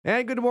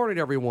And good morning,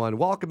 everyone.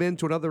 Welcome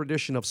into another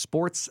edition of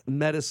Sports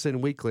Medicine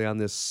Weekly on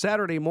this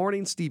Saturday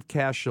morning. Steve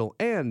Cashel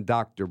and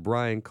Dr.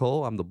 Brian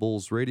Cole. I'm the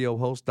Bulls radio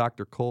host.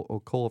 Dr. Cole,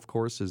 of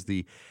course, is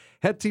the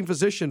head team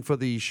physician for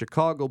the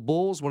Chicago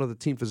Bulls, one of the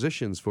team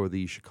physicians for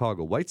the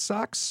Chicago White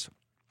Sox,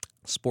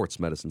 sports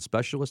medicine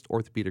specialist,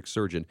 orthopedic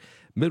surgeon,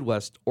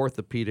 Midwest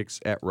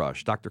Orthopedics at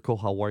Rush. Dr. Cole,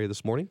 how are you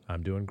this morning?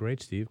 I'm doing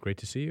great, Steve. Great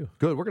to see you.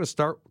 Good. We're going to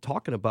start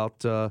talking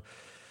about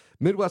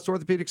Midwest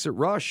Orthopedics at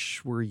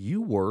Rush, where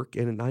you work,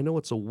 and I know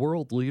it's a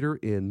world leader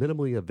in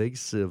minimally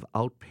invasive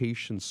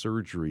outpatient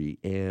surgery,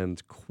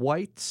 and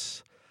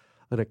quite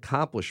an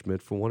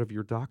accomplishment for one of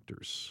your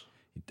doctors.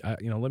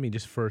 Let me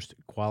just first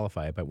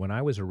qualify it. But when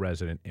I was a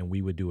resident and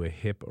we would do a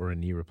hip or a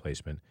knee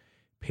replacement,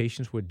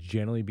 patients would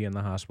generally be in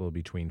the hospital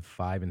between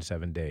 5 and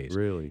 7 days.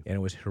 Really? And it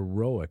was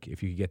heroic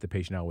if you could get the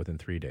patient out within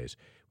 3 days.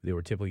 They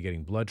were typically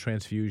getting blood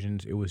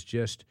transfusions.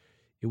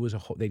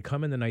 They'd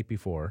come in the night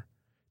before.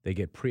 They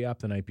get pre-op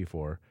the night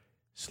before,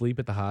 sleep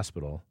at the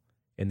hospital,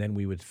 and then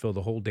we would fill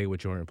the whole day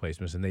with joint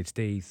replacements, and they'd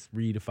stay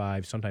 3 to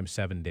 5, sometimes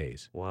 7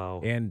 days. Wow.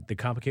 And the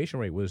complication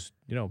rate was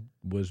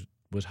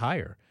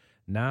higher.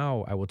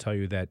 Now I will tell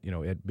you that,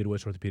 at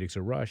Midwest Orthopedics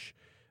at Rush,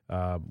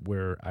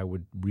 where I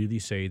would really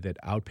say that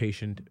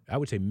outpatient, I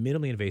would say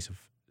minimally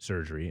invasive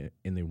surgery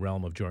in the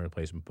realm of joint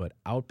replacement, but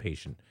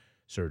outpatient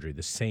surgery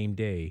the same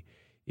day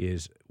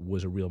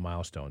was a real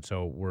milestone.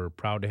 So we're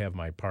proud to have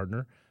my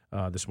partner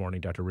this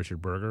morning, Dr.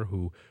 Richard Berger,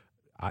 who,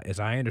 as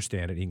I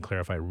understand it, he can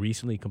clarify,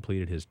 recently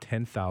completed his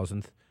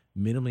 10,000th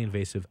minimally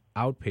invasive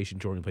outpatient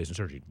joint replacement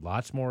surgery.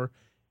 Lots more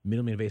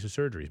minimally invasive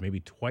surgeries, maybe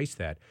twice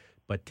that,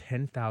 but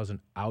 10,000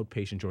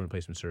 outpatient joint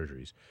replacement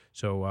surgeries.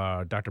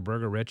 So, Dr.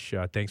 Berger, Rich,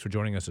 thanks for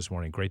joining us this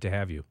morning. Great to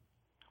have you.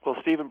 Well,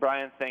 Steve and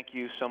Brian, thank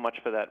you so much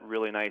for that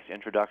really nice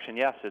introduction.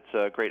 Yes, it's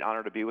a great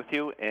honor to be with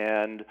you.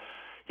 And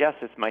yes,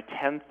 it's my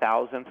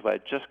 10,000th, but I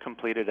just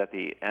completed at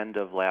the end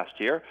of last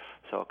year,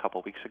 so a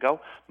couple weeks ago,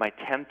 my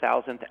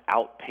 10,000th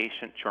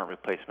outpatient joint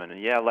replacement.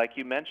 And yeah, like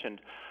you mentioned,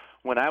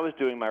 when I was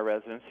doing my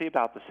residency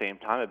about the same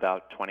time,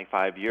 about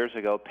 25 years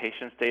ago,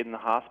 patients stayed in the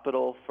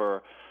hospital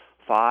for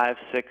 5,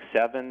 6,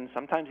 7,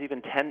 sometimes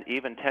even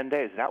 10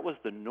 days. That was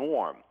the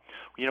norm.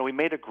 We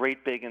made a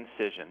great big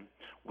incision.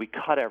 We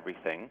cut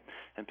everything,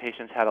 and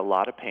patients had a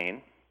lot of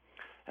pain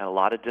and a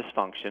lot of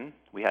dysfunction.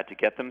 We had to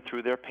get them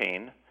through their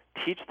pain,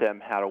 teach them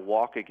how to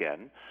walk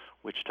again,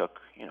 which took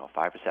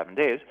 5 or 7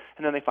 days,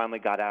 and then they finally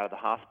got out of the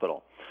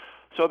hospital.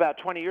 So about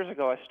 20 years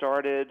ago, I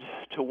started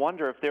to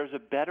wonder if there's a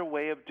better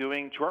way of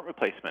doing joint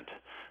replacement,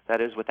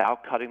 that is,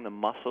 without cutting the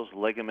muscles,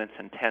 ligaments,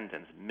 and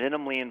tendons,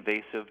 minimally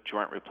invasive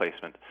joint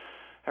replacement.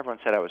 Everyone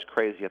said I was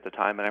crazy at the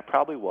time, and I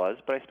probably was,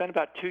 but I spent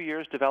about 2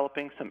 years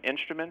developing some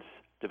instruments,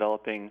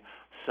 developing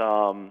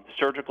some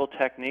surgical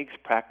techniques,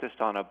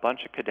 practiced on a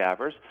bunch of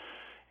cadavers,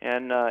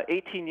 and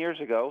 18 years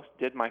ago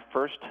did my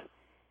first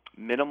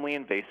minimally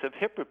invasive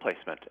hip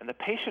replacement. And the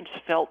patients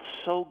felt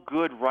so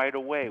good right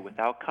away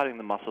without cutting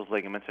the muscles,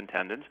 ligaments, and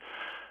tendons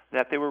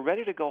that they were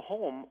ready to go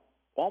home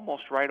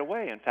almost right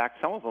away. In fact,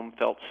 some of them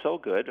felt so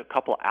good, a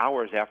couple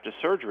hours after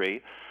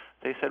surgery,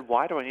 they said,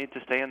 "Why do I need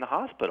to stay in the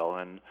hospital?"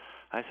 And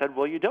I said,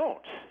 "Well, you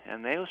don't."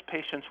 And those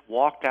patients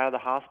walked out of the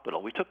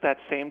hospital. We took that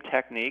same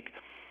technique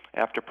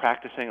after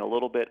practicing a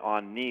little bit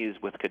on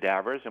knees with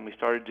cadavers, and we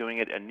started doing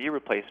it in knee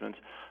replacements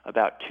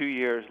about 2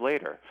 years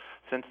later.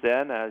 Since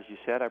then, as you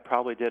said, I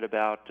probably did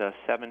about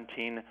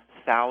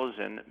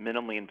 17,000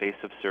 minimally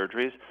invasive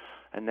surgeries,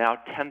 and now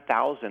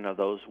 10,000 of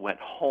those went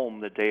home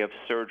the day of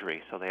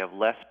surgery. So they have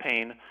less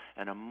pain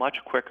and a much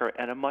quicker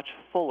and a much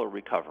fuller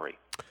recovery.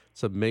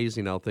 It's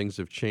amazing how things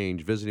have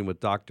changed. Visiting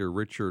with Dr.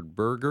 Richard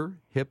Berger,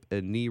 hip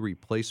and knee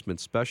replacement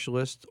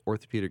specialist,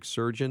 orthopedic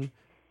surgeon,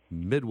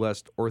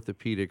 Midwest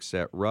Orthopedics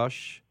at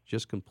Rush,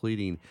 just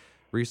completing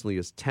recently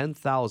his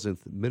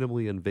 10,000th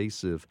minimally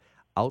invasive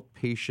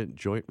outpatient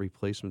joint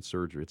replacement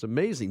surgery. It's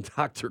amazing,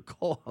 Dr.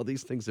 Cole, how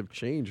these things have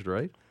changed,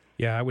 right?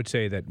 Yeah, I would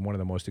say that one of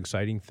the most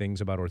exciting things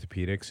about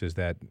orthopedics is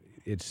that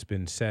it's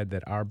been said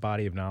that our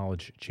body of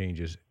knowledge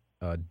changes,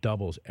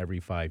 doubles every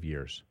 5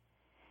 years,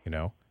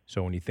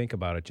 So when you think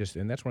about it,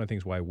 and that's one of the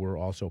things why we're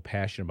all so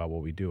passionate about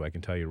what we do. I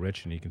can tell you,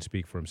 Rich, and he can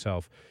speak for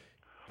himself,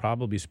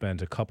 probably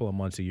spends a couple of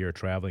months a year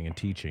traveling and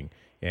teaching,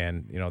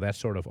 and that's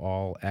sort of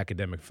all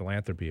academic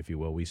philanthropy, if you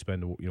will. We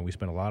spend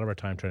a lot of our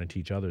time trying to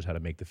teach others how to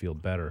make the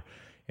field better,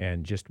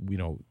 and just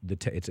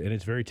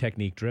it's very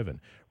technique driven.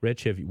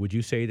 Rich, would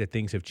you say that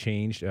things have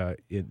changed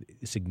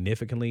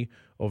significantly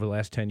over the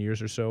last 10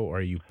 years or so, or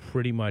are you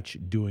pretty much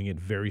doing it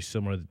very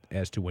similar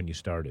as to when you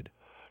started?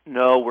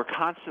 No, we're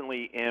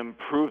constantly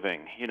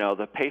improving.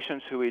 The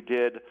patients who we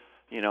did,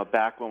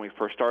 back when we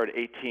first started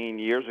 18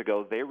 years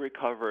ago, they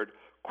recovered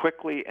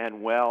quickly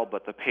and well,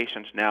 but the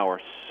patients now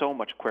are so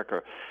much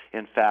quicker.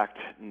 In fact,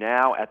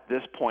 now at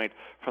this point,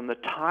 from the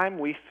time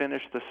we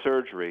finish the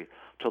surgery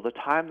till the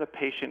time the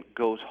patient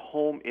goes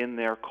home in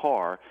their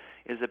car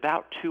is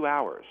about 2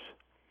 hours.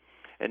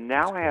 And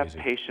now I have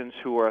patients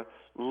who are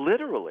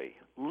literally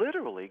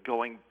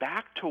going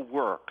back to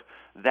work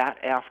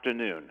that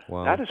afternoon.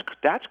 Wow.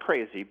 That's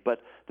crazy,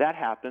 but that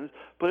happens.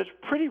 But it's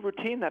pretty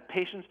routine that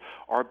patients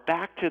are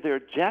back to their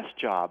desk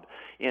job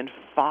in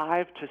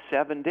 5 to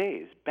 7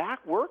 days,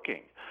 back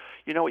working.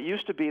 You know, it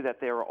used to be that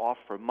they were off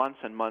for months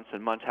and months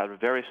and months, had a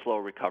very slow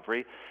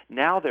recovery.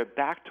 Now they're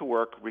back to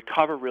work,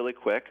 recover really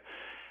quick.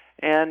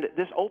 And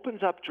this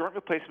opens up joint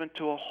replacement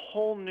to a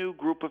whole new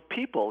group of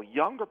people,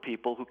 younger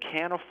people who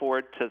can't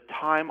afford to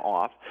time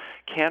off,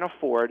 can't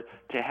afford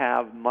to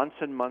have months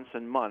and months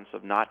and months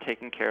of not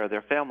taking care of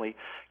their family,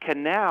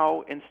 can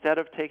now, instead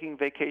of taking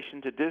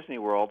vacation to Disney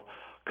World,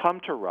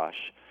 come to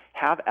Rush,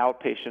 have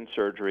outpatient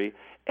surgery,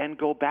 and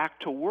go back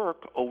to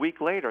work a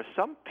week later.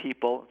 Some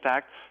people, in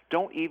fact,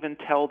 don't even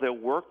tell their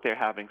work they're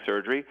having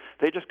surgery.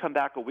 They just come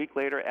back a week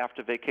later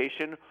after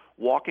vacation,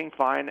 walking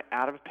fine,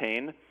 out of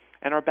pain,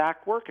 and are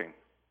back working.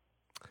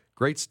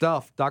 Great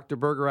stuff. Dr.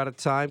 Berger, out of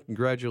time.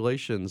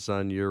 Congratulations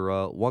on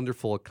your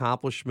wonderful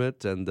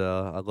accomplishment, and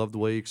I love the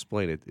way you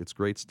explain it. It's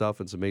great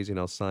stuff. It's amazing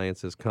how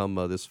science has come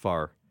this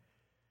far.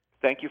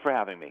 Thank you for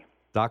having me.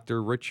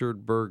 Dr.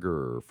 Richard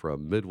Berger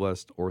from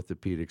Midwest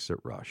Orthopedics at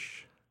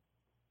Rush.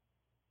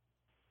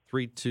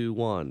 3, 2,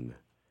 1.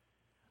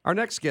 Our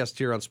next guest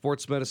here on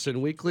Sports Medicine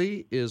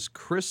Weekly is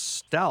Chris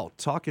Stout,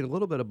 talking a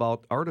little bit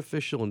about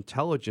artificial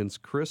intelligence.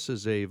 Chris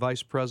is a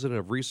vice president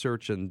of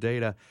research and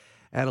data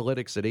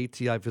analytics at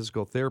ATI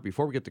Physical Therapy.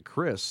 Before we get to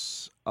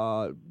Chris,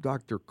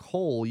 Dr.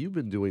 Cole, you've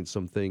been doing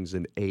some things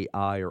in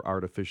AI or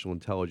artificial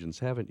intelligence,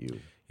 haven't you?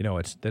 You know,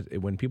 it's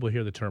that when people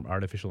hear the term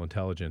artificial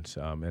intelligence,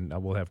 and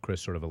we'll have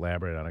Chris sort of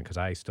elaborate on it because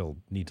I still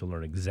need to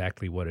learn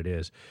exactly what it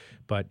is,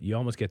 but you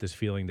almost get this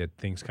feeling that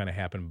things kind of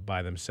happen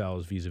by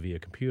themselves vis-a-vis a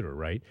computer,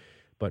 right?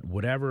 But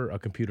whatever a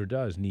computer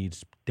does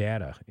needs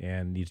data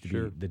and needs to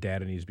be, the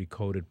data needs to be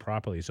coded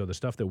properly. So the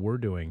stuff that we're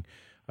doing,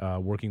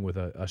 working with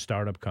a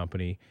startup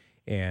company,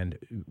 and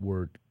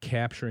we're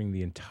capturing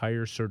the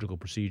entire surgical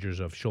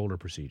procedures of shoulder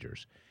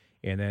procedures.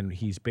 And then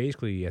he's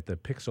basically at the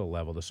pixel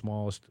level, the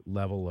smallest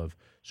level of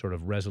sort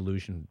of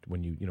resolution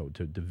when you know,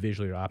 to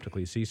visually or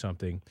optically see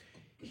something.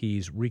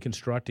 He's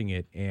reconstructing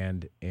it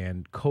and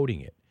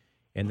coding it.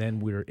 And then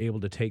we're able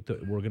to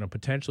we're going to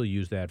potentially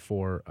use that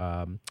for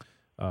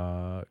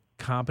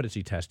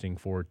competency testing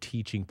for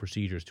teaching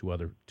procedures to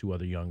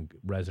other young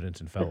residents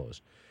and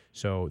fellows.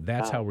 So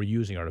that's how we're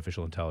using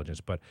artificial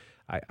intelligence. But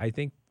I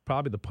think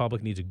probably the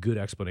public needs a good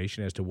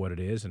explanation as to what it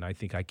is, and I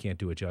think I can't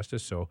do it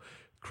justice. So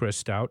Chris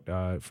Stout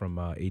from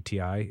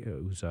ATI,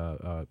 who's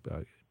a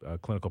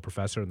clinical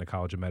professor in the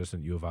College of Medicine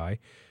at U of I.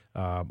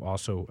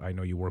 Also, I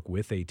know you work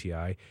with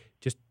ATI.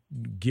 Just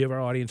give our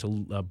audience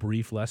a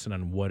brief lesson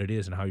on what it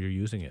is and how you're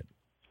using it.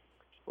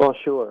 Well,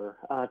 sure.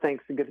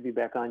 Thanks. Good to be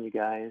back on, you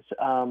guys.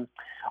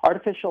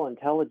 Artificial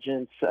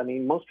intelligence, I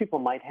mean, most people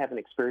might have an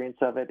experience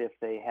of it if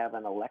they have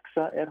an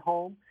Alexa at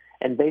home.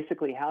 And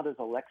basically, how does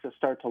Alexa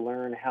start to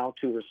learn how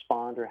to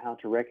respond or how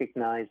to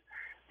recognize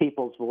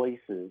people's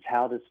voices?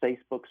 How does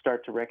Facebook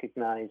start to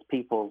recognize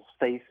people's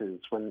faces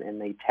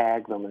and they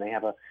tag them, and they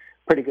have a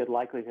pretty good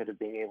likelihood of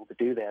being able to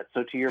do that?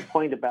 So to your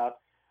point about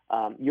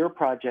your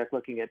project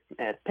looking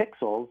at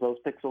pixels, those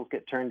pixels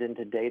get turned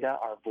into data.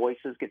 Our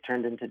voices get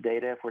turned into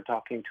data if we're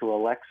talking to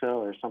Alexa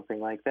or something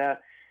like that.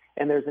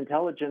 And there's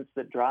intelligence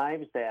that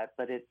drives that,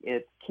 but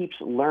it keeps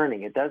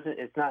learning.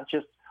 It's not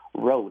just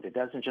rote. It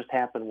doesn't just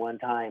happen one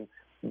time.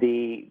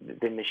 The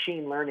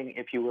machine learning,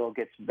 if you will,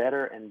 gets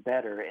better and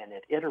better, and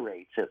it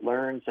iterates. It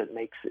learns.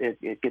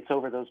 It gets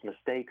over those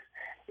mistakes.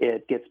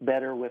 It gets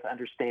better with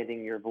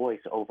understanding your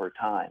voice over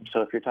time.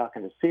 So if you're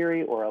talking to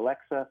Siri or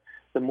Alexa,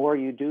 the more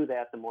you do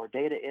that, the more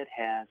data it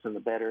has, and the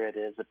better it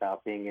is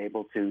about being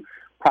able to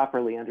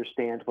properly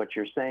understand what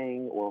you're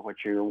saying or what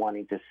you're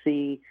wanting to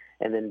see,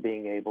 and then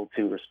being able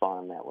to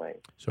respond that way.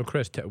 So,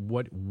 Chris,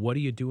 what are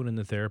you doing in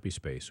the therapy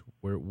space?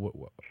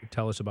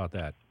 Tell us about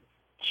that.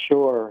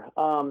 Sure.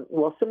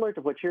 Well, similar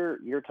to what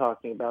you're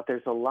talking about,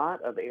 there's a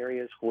lot of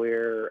areas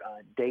where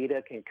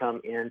data can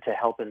come in to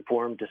help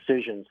inform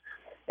decisions,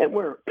 and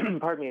we're,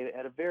 pardon me,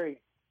 at a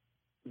very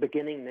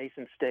beginning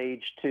nascent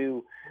stage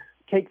to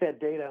take that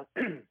data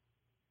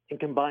and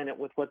combine it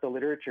with what the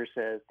literature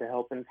says to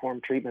help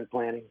inform treatment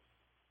planning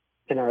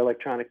in our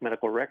electronic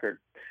medical record.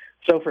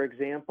 So, for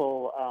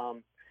example,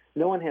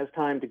 no one has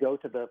time to go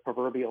to the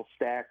proverbial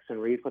stacks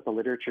and read what the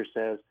literature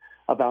says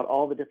about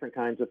all the different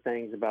kinds of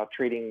things about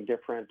treating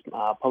different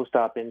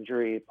post-op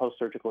injury,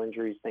 post-surgical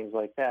injuries, things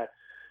like that.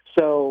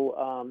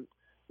 So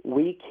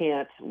we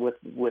can't,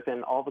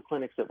 within all the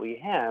clinics that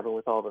we have and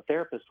with all the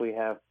therapists we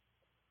have,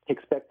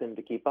 expect them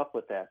to keep up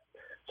with that.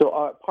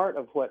 So part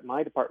of what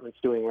my department's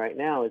doing right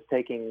now is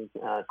taking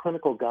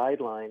clinical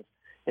guidelines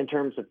in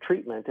terms of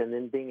treatment and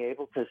then being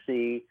able to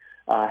see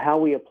how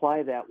we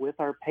apply that with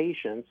our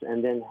patients,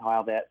 and then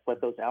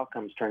what those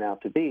outcomes turn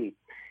out to be.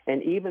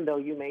 And even though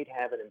you may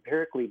have an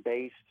empirically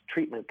based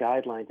treatment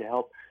guideline to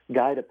help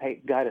guide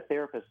a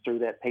therapist through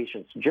that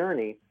patient's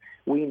journey,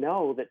 we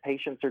know that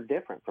patients are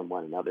different from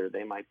one another.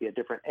 They might be a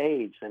different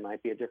age. They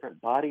might be a different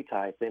body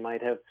type. They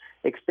might have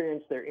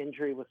experienced their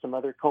injury with some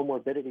other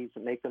comorbidities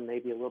that make them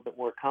maybe a little bit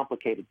more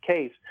complicated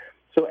case.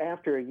 So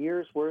after a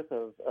year's worth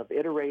of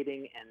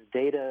iterating and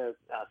data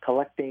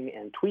collecting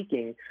and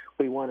tweaking,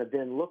 we want to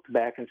then look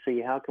back and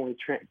see how can we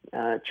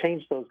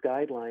change those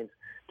guidelines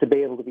to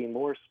be able to be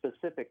more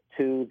specific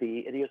to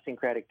the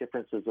idiosyncratic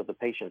differences of the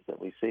patients that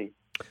we see.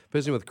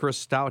 Visiting with Chris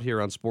Stout here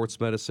on Sports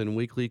Medicine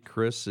Weekly.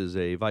 Chris is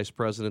a Vice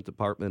President,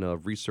 Department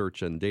of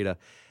Research and Data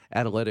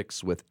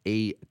Analytics with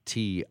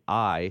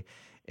ATI.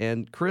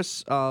 And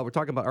Chris, we're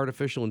talking about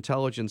artificial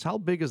intelligence. How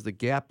big is the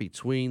gap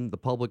between the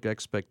public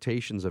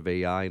expectations of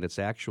AI and its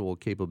actual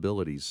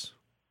capabilities?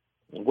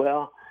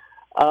 Well,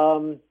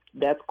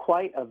 that's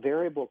quite a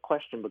variable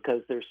question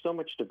because there's so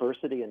much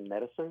diversity in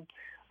medicine.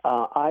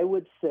 I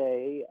would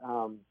say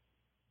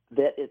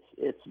that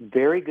it's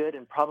very good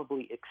and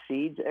probably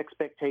exceeds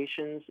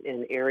expectations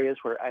in areas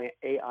where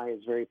AI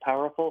is very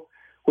powerful,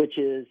 which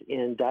is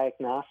in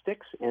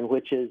diagnostics and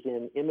which is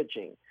in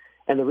imaging.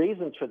 And the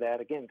reasons for that,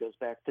 again, goes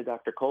back to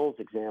Dr. Cole's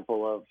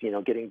example of,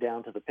 getting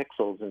down to the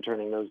pixels and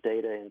turning those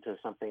data into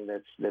something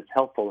that's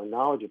helpful and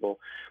knowledgeable.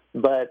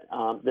 But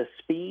the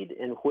speed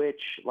in which,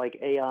 like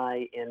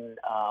AI in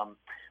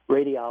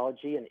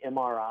radiology and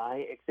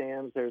MRI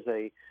exams, there's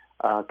a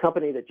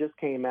company that just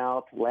came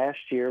out last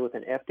year with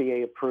an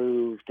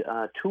FDA-approved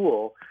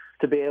tool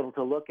to be able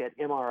to look at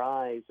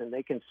MRIs, and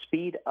they can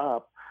speed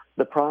up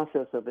the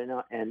process of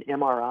an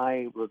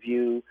MRI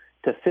review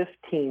to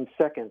 15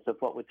 seconds of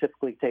what would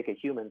typically take a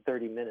human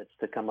 30 minutes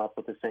to come up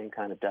with the same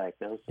kind of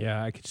diagnosis.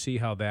 Yeah, I could see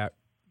how that,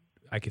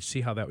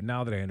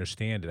 now that I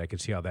understand it, I could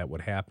see how that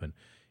would happen.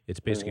 It's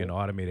basically an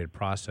automated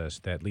process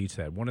that leads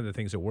to that. One of the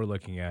things that we're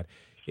looking at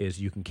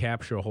is you can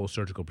capture a whole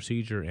surgical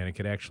procedure, and it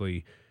could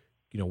actually,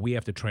 we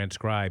have to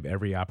transcribe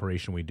every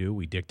operation we do.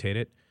 We dictate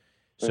it.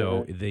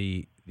 So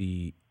the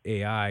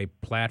AI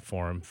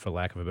platform, for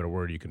lack of a better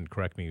word, you can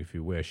correct me if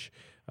you wish,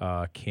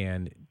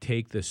 can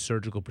take the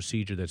surgical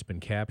procedure that's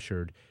been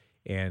captured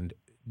and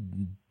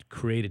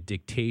create a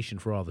dictation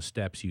for all the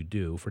steps you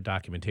do for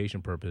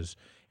documentation purpose,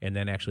 and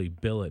then actually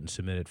bill it and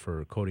submit it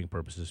for coding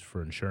purposes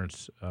for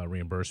insurance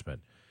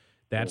reimbursement.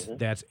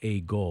 That's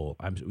a goal.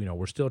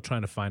 We're still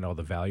trying to find all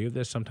the value of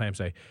this. Sometimes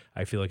I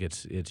feel like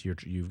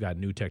you've got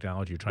new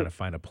technology. You're trying to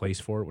find a place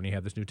for it when you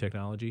have this new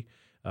technology.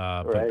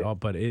 Right.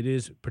 But it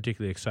is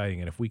particularly exciting.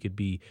 And if we could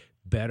be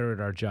better at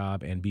our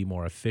job and be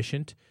more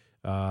efficient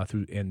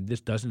and this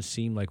doesn't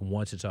seem like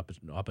once it's up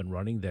and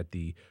running that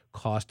the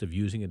cost of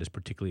using it is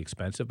particularly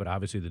expensive. But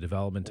obviously the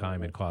development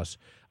time and costs,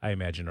 I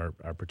imagine,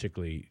 are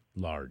particularly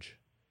large.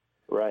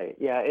 Right.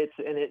 Yeah.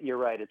 You're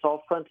right. It's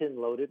all front end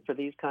loaded for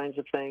these kinds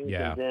of things,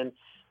 Yeah. and then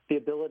the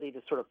ability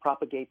to sort of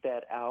propagate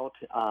that out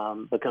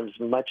becomes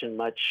much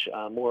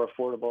more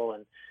affordable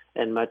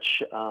and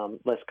much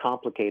less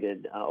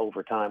complicated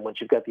over time. Once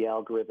you've got the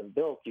algorithm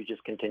built, you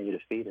just continue to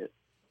feed it.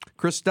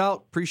 Chris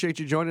Stout, appreciate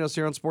you joining us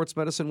here on Sports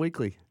Medicine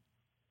Weekly.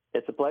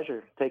 It's a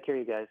pleasure. Take care,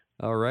 you guys.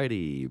 All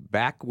righty.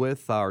 Back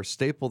with our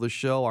staple of the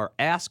show, our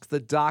Ask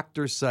the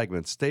Doctor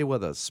segment. Stay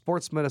with us.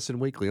 Sports Medicine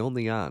Weekly,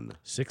 only on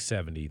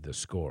 670 The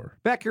Score.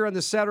 Back here on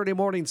this Saturday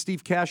morning,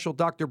 Steve Cashel,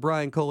 Dr.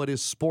 Brian Cole. It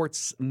is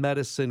Sports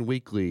Medicine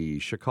Weekly,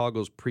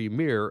 Chicago's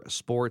premier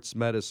sports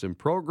medicine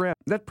program.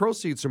 Net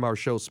proceeds from our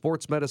show,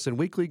 Sports Medicine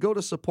Weekly, go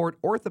to support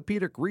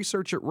orthopedic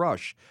research at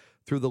Rush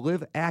through the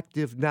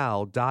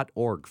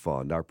liveactivenow.org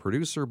fund. Our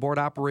producer, board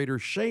operator,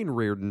 Shane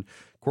Reardon.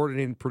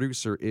 Coordinating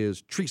producer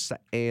is Teresa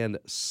Ann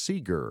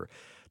Seeger.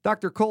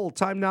 Dr. Cole,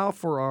 time now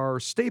for our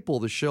staple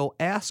of the show,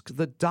 Ask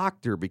the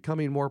Doctor,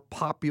 becoming more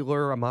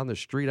popular. I'm on the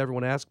street.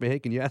 Everyone asks me, hey,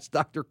 can you ask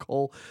Dr.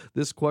 Cole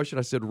this question?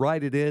 I said,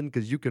 write it in,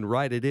 because you can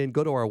write it in.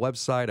 Go to our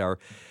website, our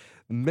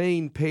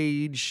main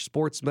page,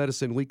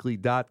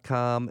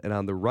 sportsmedicineweekly.com, and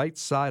on the right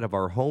side of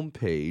our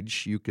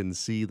homepage, you can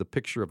see the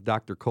picture of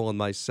Dr. Cole and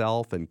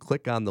myself, and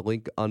click on the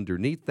link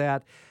underneath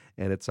that,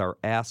 and it's our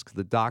Ask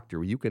the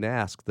Doctor. You can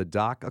ask the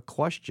doc a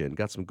question.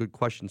 Got some good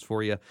questions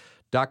for you,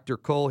 Dr.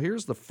 Cole.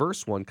 Here's the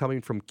first one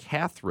coming from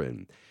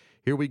Catherine.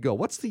 Here we go.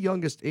 What's the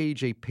youngest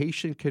age a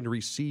patient can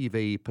receive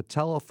a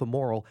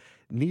patellofemoral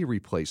knee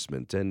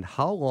replacement, and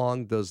how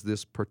long does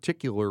this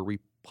particular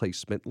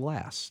replacement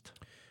last?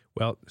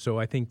 Well, so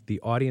I think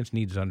the audience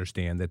needs to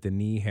understand that the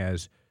knee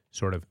has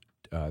sort of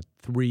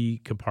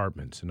three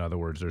compartments. In other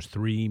words, there's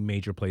three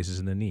major places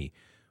in the knee.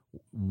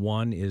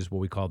 One is what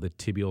we call the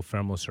tibial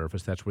femoral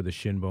surface. That's where the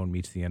shin bone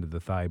meets the end of the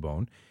thigh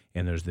bone.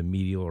 And there's the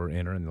medial or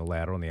inner and the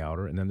lateral and the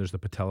outer. And then there's the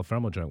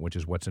patellofemoral joint, which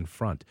is what's in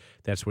front.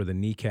 That's where the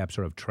kneecap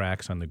sort of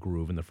tracks on the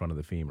groove in the front of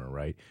the femur,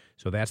 right?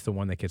 So that's the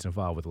one that gets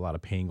involved with a lot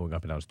of pain going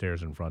up and down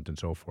stairs in front and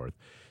so forth.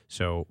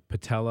 So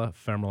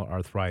patellofemoral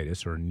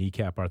arthritis or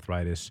kneecap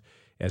arthritis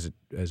as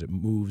it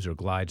moves or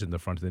glides in the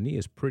front of the knee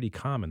is pretty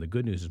common. The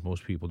good news is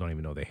most people don't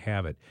even know they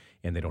have it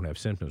and they don't have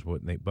symptoms.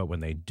 But when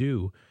they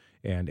do,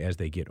 And as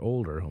they get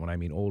older, when I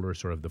mean older,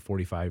 sort of the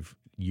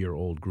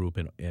 45-year-old group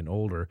and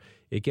older,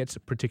 it gets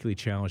particularly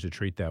challenged to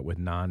treat that with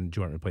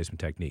non-joint replacement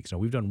techniques. Now,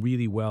 we've done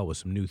really well with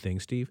some new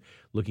things, Steve,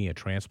 looking at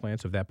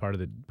transplants of that part of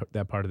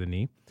the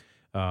knee.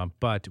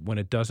 But when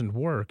it doesn't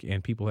work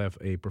and people have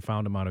a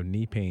profound amount of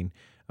knee pain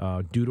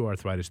due to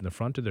arthritis in the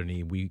front of their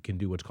knee, we can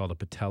do what's called a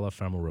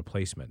patellofemoral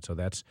replacement. So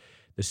that's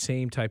the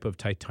same type of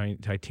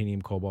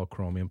titanium cobalt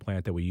chrome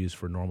implant that we use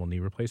for normal knee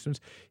replacements.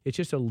 It's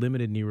just a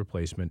limited knee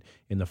replacement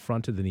in the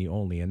front of the knee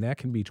only, and that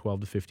can be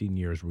 12 to 15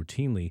 years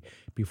routinely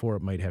before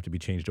it might have to be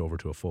changed over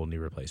to a full knee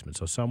replacement.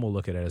 So some will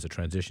look at it as a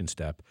transition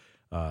step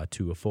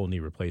to a full knee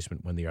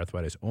replacement when the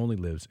arthritis only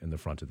lives in the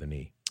front of the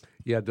knee.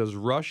 Yeah, does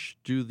Rush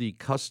do the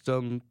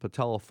custom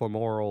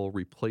patellofemoral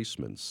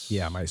replacements?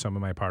 Yeah, some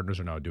of my partners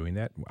are now doing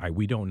that.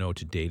 We don't know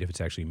to date if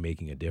it's actually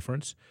making a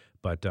difference,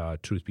 but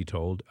truth be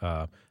told,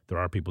 there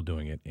are people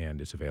doing it,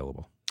 and it's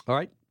available. All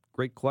right.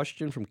 Great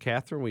question from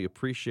Catherine. We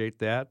appreciate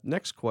that.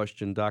 Next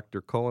question,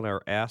 Dr. Cole,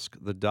 our Ask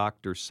the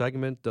Doctor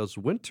segment. Does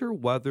winter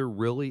weather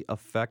really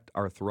affect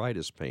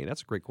arthritis pain?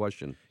 That's a great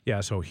question.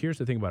 Yeah, so here's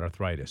the thing about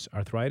arthritis.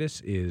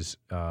 Arthritis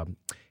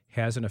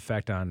has an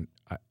effect on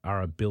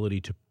our ability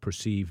to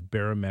perceive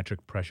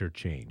barometric pressure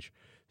change.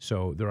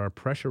 So there are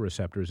pressure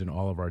receptors in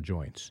all of our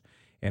joints.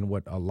 And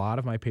what a lot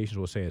of my patients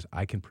will say is,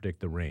 I can predict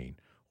the rain.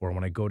 Or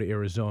when I go to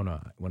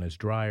Arizona, when it's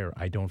drier,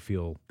 I don't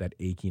feel that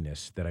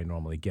achiness that I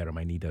normally get, or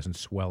my knee doesn't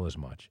swell as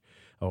much.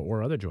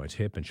 Or other joints,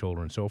 hip and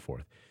shoulder and so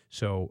forth.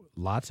 So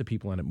lots of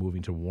people end up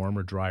moving to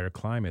warmer, drier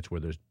climates where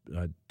there's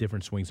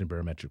different swings in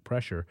barometric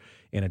pressure,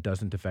 and it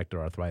doesn't affect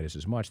their arthritis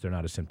as much. They're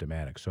not as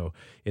symptomatic. So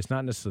it's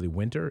not necessarily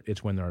winter.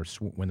 It's when there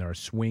are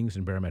swings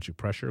in barometric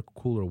pressure,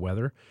 cooler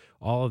weather.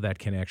 All of that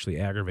can actually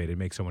aggravate and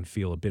make someone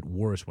feel a bit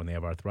worse when they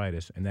have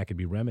arthritis, and that can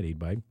be remedied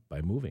by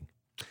moving.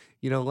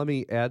 Let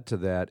me add to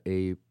that.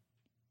 A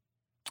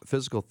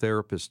physical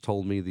therapist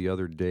told me the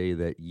other day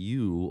that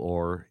you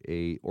or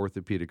a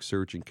orthopedic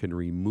surgeon can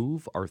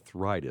remove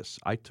arthritis.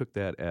 I took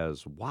that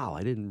as, wow,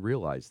 I didn't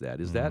realize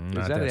that. Is that an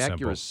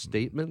accurate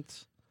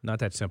statement? Not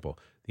that simple.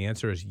 The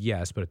answer is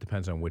yes, but it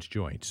depends on which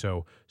joint.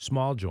 So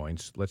small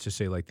joints, let's just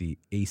say like the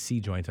AC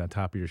joint on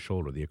top of your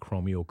shoulder, the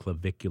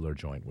acromioclavicular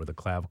joint where the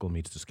clavicle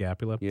meets the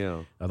scapula,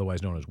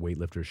 otherwise known as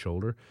weightlifter's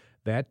shoulder,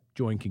 that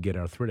joint can get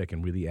arthritic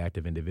in really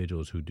active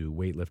individuals who do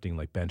weightlifting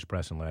like bench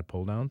press and lat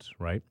pull downs,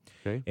 right?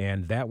 Okay.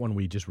 And that one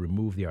we just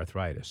remove the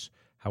arthritis.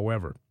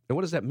 However, and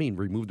what does that mean,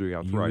 remove the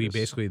arthritis?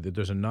 Basically,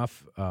 there's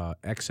enough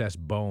excess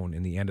bone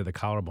in the end of the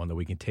collarbone that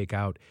we can take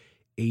out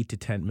 8 to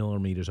 10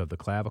 millimeters of the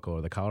clavicle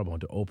or the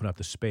collarbone to open up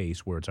the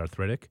space where it's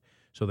arthritic,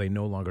 so they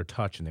no longer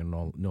touch and they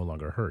no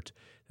longer hurt.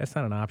 That's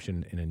not an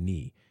option in a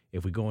knee.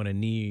 If we go in a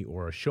knee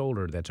or a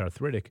shoulder that's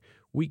arthritic,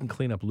 we can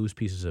clean up loose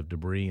pieces of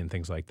debris and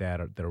things like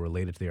that are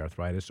related to the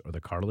arthritis or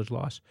the cartilage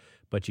loss,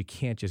 but you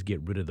can't just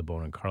get rid of the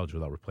bone and cartilage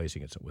without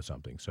replacing it with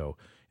something. So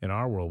in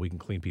our world, we can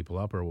clean people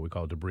up, or what we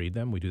call debride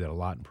them. We do that a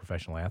lot in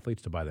professional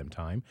athletes to buy them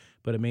time,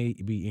 but it may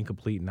be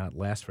incomplete and not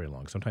last very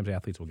long. Sometimes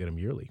athletes will get them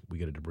yearly. We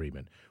get a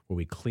debridement where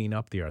we clean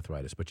up the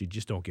arthritis, but you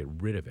just don't get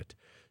rid of it.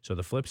 So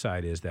the flip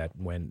side is that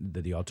when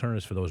the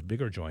alternatives for those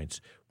bigger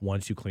joints,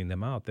 once you clean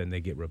them out, then they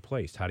get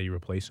replaced. How do you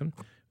replace them?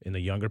 In the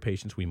younger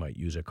patients, we might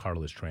use a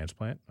cartilage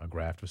transplant, a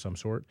graft of some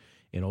sort.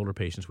 In older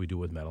patients, we do it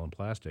with metal and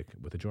plastic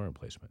with a joint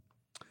replacement.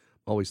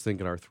 Always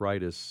thinking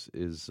arthritis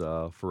is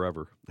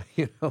forever.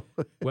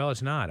 Well,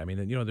 it's not. I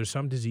mean, there's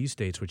some disease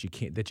states which you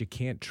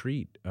can't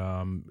treat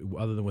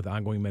other than with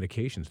ongoing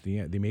medications.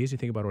 The amazing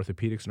thing about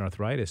orthopedics and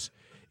arthritis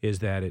is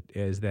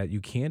that you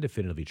can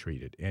definitively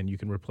treat it and you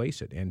can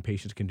replace it, and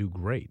patients can do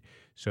great.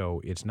 So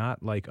it's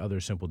not like other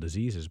simple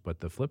diseases.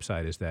 But the flip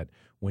side is that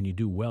when you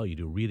do well, you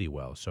do really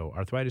well. So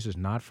arthritis is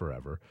not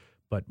forever.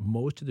 But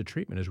most of the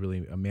treatment is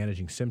really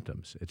managing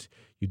symptoms.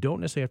 You don't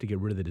necessarily have to get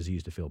rid of the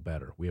disease to feel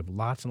better. We have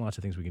lots and lots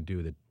of things we can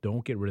do that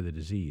don't get rid of the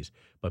disease,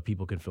 but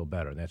people can feel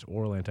better. And that's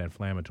oral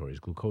anti-inflammatories,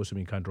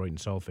 glucosamine, chondroitin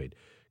sulfate,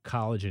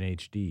 collagen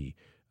HD.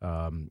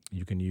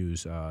 You can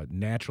use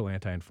natural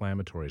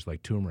anti-inflammatories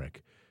like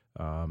turmeric,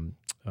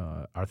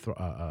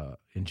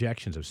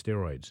 injections of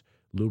steroids,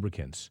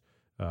 lubricants,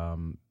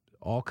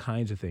 all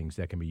kinds of things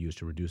that can be used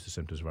to reduce the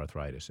symptoms of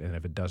arthritis. And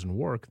if it doesn't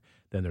work,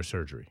 then there's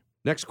surgery.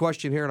 Next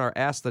question here in our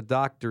Ask the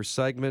Doctor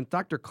segment.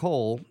 Dr.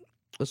 Cole,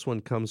 this one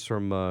comes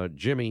from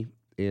Jimmy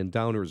in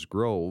Downers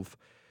Grove.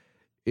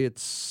 It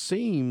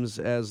seems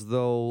as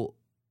though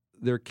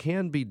there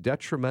can be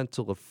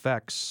detrimental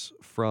effects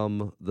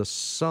from the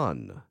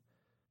sun.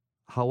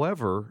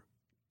 However,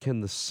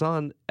 can the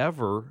sun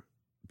ever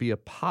be a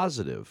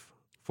positive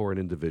for an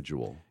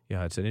individual?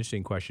 Yeah, it's an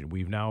interesting question.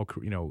 We've now,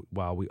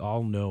 while we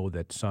all know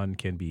that sun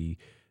can be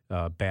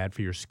bad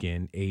for your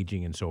skin,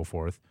 aging and so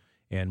forth,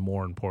 and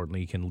more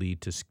importantly, can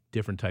lead to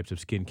different types of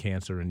skin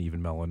cancer and even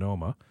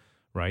melanoma,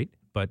 right?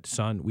 But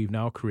we've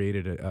now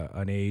created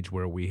an age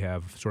where we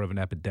have sort of an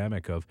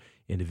epidemic of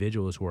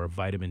individuals who are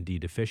vitamin D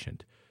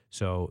deficient.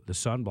 So the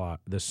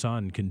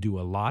sun can do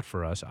a lot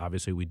for us.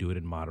 Obviously, we do it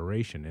in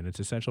moderation, and it's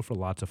essential for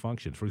lots of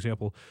functions. For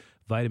example,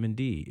 vitamin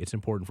D, it's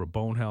important for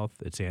bone health.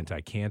 It's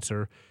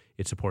anti-cancer.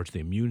 It supports the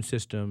immune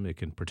system. It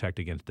can protect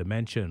against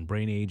dementia and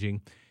brain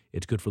aging.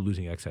 It's good for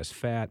losing excess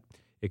fat.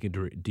 It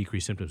can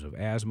decrease symptoms of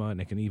asthma, and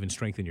it can even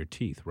strengthen your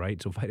teeth,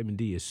 right? So vitamin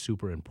D is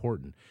super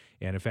important.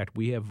 And in fact,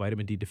 we have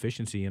vitamin D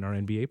deficiency in our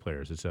NBA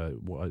players. It's a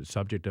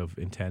subject of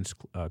intense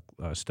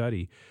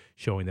study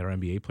showing that our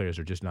NBA players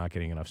are just not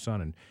getting enough sun.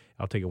 And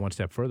I'll take it one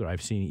step further.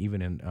 I've seen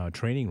even in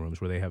training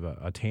rooms where they have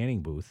a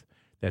tanning booth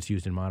that's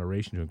used in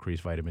moderation to increase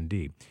vitamin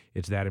D.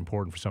 It's that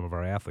important for some of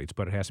our athletes,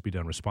 but it has to be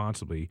done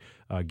responsibly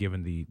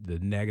given the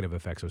negative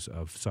effects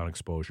of sun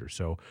exposure.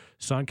 So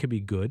sun can be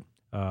good.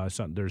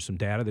 There's some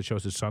data that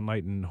shows that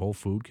sunlight and whole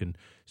food can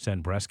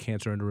send breast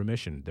cancer into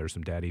remission. There's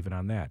some data even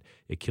on that.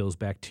 It kills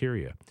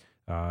bacteria.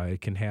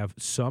 It can have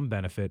some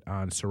benefit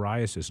on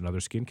psoriasis and other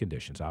skin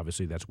conditions.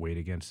 Obviously, that's weighed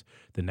against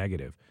the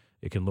negative.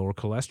 It can lower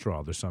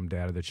cholesterol. There's some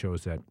data that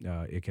shows that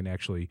it can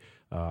actually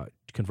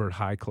convert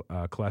high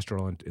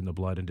cholesterol in the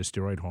blood into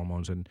steroid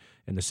hormones and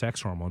the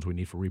sex hormones we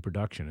need for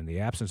reproduction. In the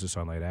absence of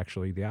sunlight,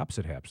 actually, the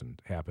opposite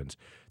happens,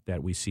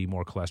 that we see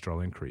more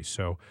cholesterol increase.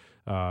 So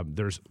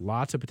there's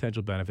lots of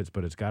potential benefits,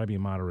 but it's got to be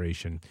in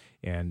moderation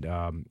and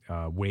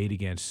weighed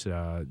against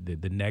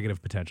the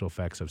negative potential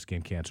effects of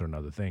skin cancer and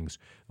other things,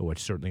 which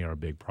certainly are a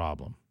big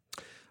problem.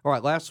 All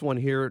right, last one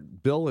here.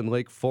 Bill in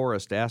Lake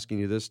Forest asking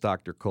you this,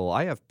 Dr. Cole.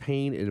 I have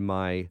pain in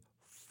my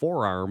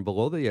forearm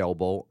below the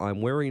elbow.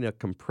 I'm wearing a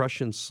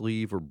compression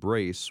sleeve or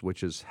brace,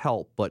 which is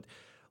help, but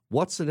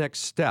what's the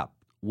next step?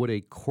 Would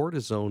a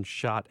cortisone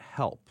shot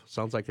help?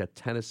 Sounds like that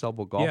tennis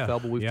elbow, golf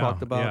elbow we've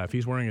talked about. Yeah, if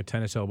he's wearing a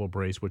tennis elbow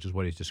brace, which is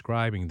what he's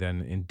describing, then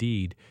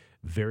indeed,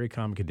 very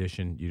common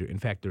condition. In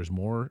fact, there's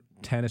more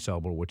tennis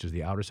elbow, which is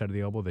the outer side of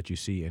the elbow, that you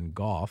see in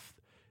golf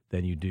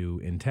than you do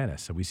in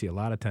tennis. So we see a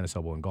lot of tennis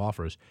elbow in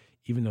golfers,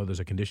 even though there's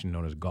a condition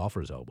known as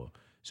golfer's elbow.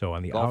 So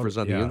on the golfer's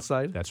on the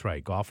inside? That's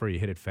right. Golfer, you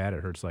hit it fat,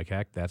 it hurts like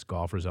heck. That's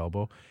golfer's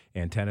elbow.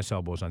 And tennis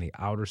elbow is on the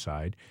outer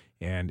side.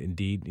 And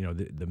indeed,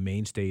 the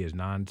mainstay is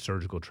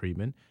non-surgical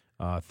treatment,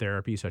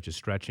 therapy such as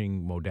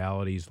stretching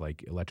modalities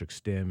like electric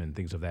stim and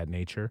things of that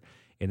nature.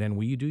 And then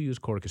we do use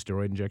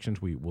corticosteroid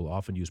injections. We will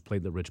often use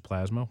platelet-rich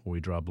plasma, where we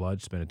draw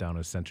blood, spin it down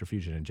in a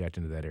centrifuge, and inject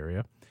into that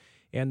area.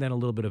 And then a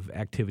little bit of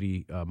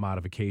activity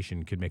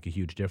modification could make a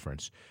huge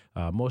difference.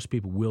 Most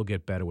people will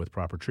get better with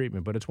proper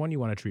treatment, but it's one you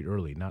want to treat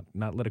early,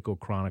 not let it go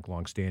chronic,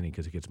 long-standing,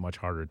 because it gets much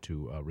harder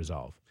to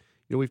resolve.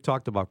 We've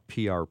talked about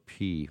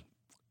PRP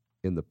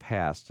in the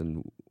past,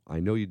 and I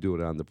know you do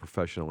it on the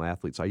professional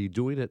athletes. Are you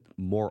doing it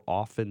more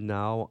often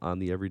now on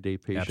the everyday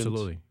patients?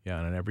 Absolutely,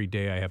 yeah. And every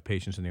day I have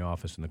patients in the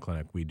office in the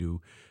clinic. We do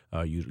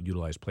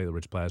utilize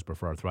platelet-rich plasma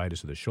for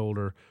arthritis of the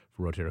shoulder,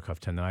 for rotator cuff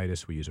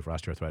tendonitis. We use it for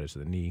osteoarthritis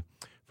of the knee.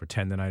 For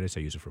tendonitis,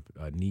 I use it for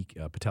knee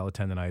patella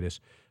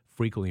tendonitis,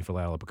 frequently for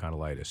lateral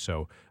epicondylitis.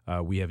 So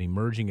we have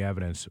emerging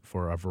evidence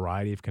for a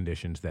variety of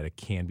conditions that it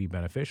can be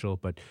beneficial,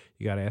 but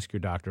you got to ask your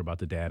doctor about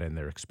the data and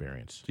their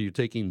experience. So you're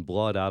taking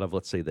blood out of,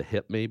 let's say, the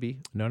hip maybe?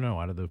 No,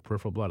 out of the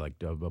peripheral blood, like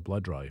a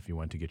blood draw if you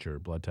went to get your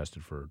blood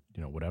tested for,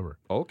 whatever.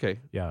 Okay.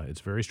 Yeah,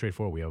 it's very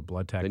straightforward. We have a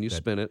blood tech. Then you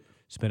spin it.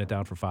 Spin it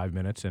down for 5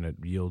 minutes, and it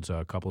yields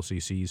a couple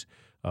cc's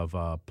of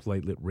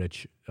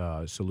platelet-rich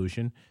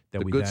solution. The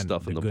good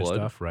stuff in the blood. The good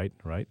stuff,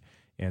 right.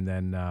 And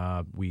then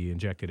we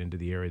inject it into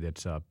the area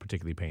that's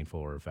particularly painful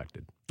or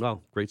affected.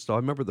 Oh, great stuff. I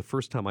remember the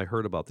first time I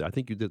heard about that. I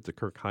think you did it to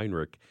Kirk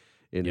Heinrich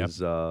in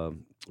his,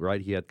 right?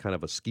 He had kind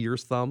of a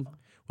skier's thumb.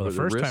 Well, the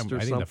first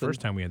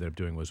time we ended up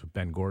doing was with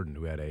Ben Gordon,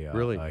 who had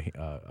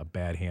a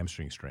bad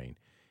hamstring strain.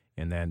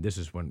 And then this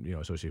is when,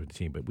 associated with the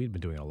team, but we'd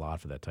been doing a lot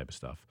for that type of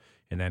stuff.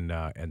 And then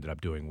ended up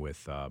doing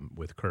with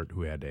Kurt,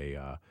 who had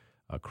a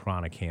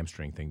chronic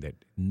hamstring thing that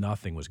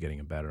nothing was getting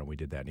him better, and we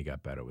did that, and he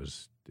got better. It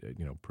was,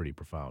 pretty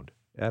profound.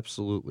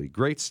 Absolutely.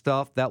 Great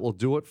stuff. That will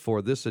do it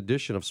for this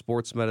edition of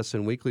Sports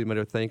Medicine Weekly.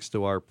 Many thanks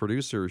to our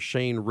producer,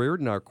 Shane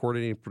Reardon. Our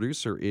coordinating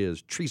producer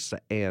is Teresa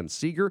Ann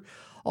Seeger.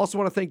 Also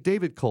want to thank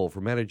David Cole for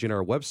managing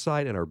our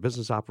website and our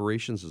business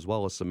operations, as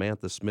well as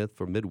Samantha Smith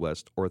from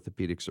Midwest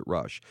Orthopedics at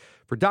Rush.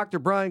 For Dr.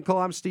 Brian Cole,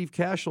 I'm Steve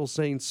Cashel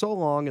saying so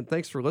long, and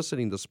thanks for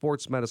listening to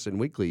Sports Medicine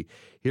Weekly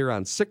here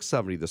on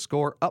 670 The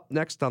Score. Up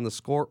next on The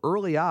Score,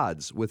 Early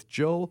Odds with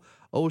Joe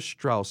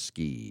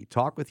Ostrowski.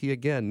 Talk with you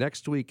again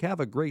next week. Have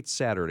a great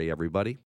Saturday, everybody.